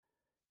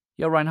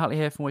Yeah, Ryan Hartley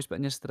here from Always Better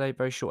Than Yesterday.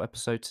 Very short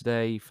episode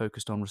today,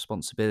 focused on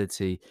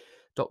responsibility.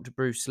 Dr.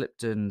 Bruce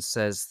Lipton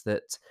says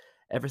that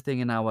everything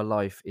in our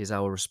life is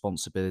our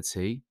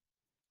responsibility,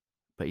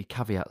 but he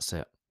caveats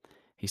it.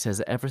 He says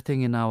that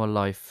everything in our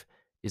life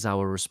is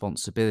our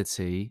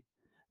responsibility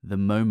the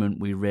moment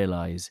we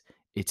realize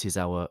it is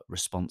our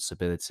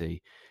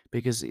responsibility.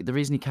 Because the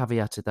reason he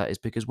caveated that is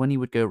because when he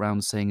would go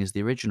around saying as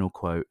the original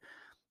quote,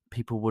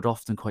 people would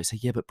often quite say,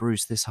 "Yeah, but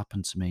Bruce, this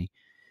happened to me.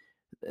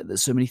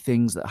 There's so many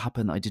things that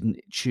happen that I didn't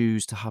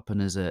choose to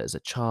happen as a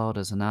child,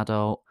 as an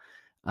adult."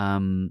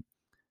 Um,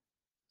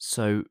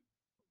 so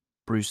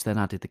Bruce then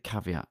added the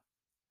caveat,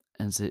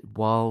 as it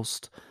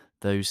whilst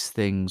those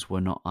things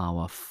were not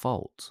our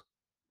fault,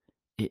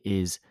 it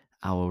is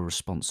our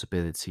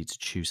responsibility to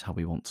choose how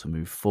we want to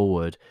move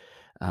forward.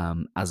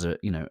 As a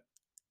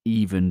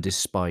even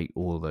despite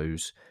all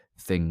those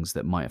things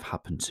that might have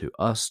happened to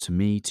us, to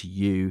me, to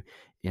you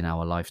in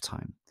our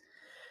lifetime.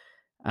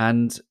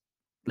 And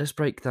let's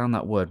break down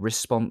that word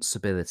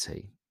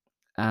responsibility.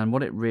 And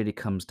what it really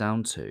comes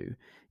down to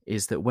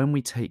is that when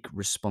we take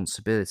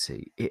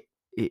responsibility, it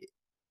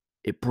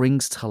it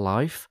brings to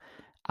life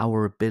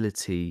our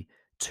ability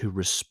to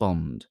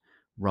respond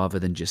rather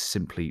than just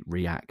simply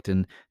react.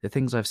 And the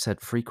things I've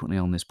said frequently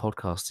on this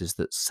podcast is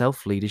that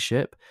self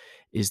leadership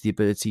is the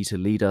ability to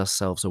lead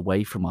ourselves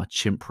away from our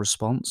chimp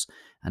response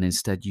and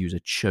instead use a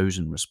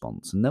chosen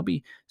response. And there'll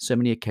be so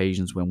many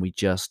occasions when we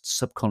just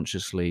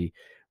subconsciously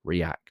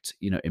react,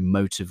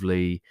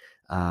 emotively,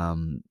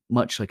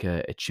 much like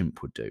a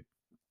chimp would do.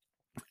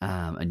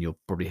 And you'll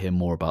probably hear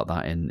more about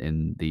that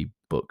in the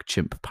book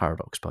Chimp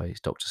Paradox by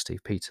Dr.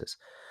 Steve Peters.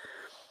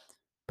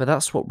 But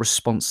that's what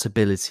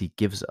responsibility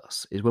gives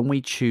us, is when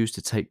we choose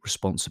to take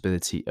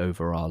responsibility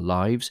over our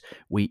lives,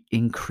 we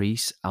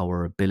increase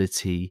our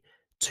ability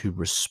to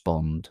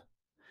respond,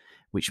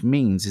 which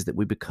means is that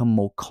we become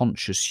more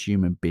conscious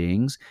human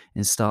beings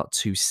and start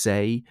to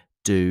say,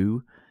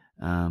 do,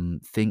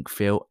 think,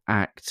 feel,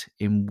 act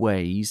in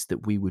ways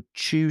that we would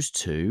choose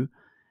to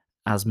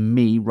as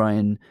me,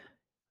 Ryan,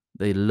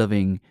 the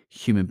loving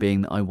human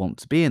being that I want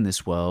to be in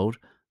this world,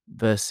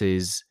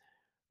 versus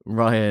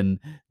Ryan,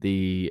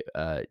 the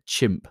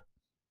chimp,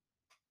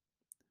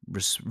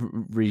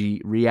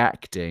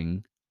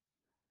 reacting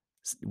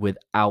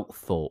without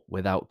thought,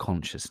 without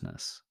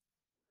consciousness.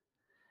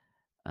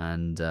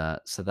 And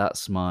so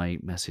that's my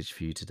message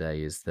for you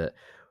today: is that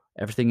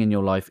everything in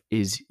your life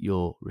is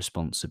your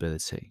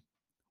responsibility.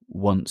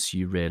 Once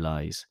you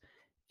realize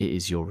it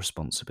is your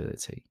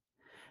responsibility.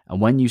 And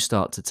when you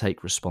start to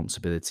take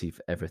responsibility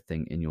for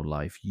everything in your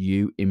life,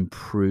 you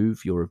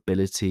improve your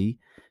ability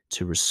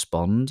to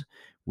respond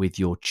with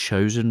your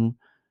chosen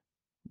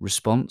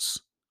response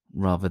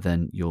rather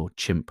than your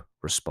chimp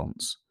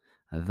response.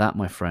 And that,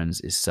 my friends,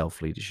 is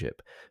self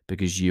leadership,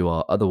 because you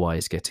are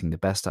otherwise getting the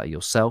best out of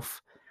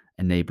yourself,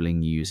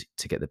 enabling you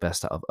to get the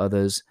best out of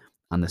others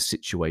and the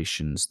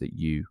situations that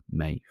you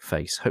may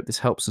face. Hope this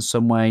helps in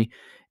some way.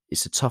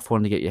 It's a tough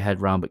one to get your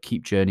head around, but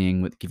keep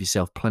journeying. Give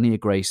yourself plenty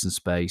of grace and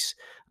space.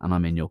 And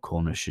I'm in your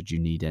corner should you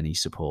need any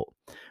support.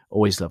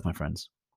 Always love, my friends.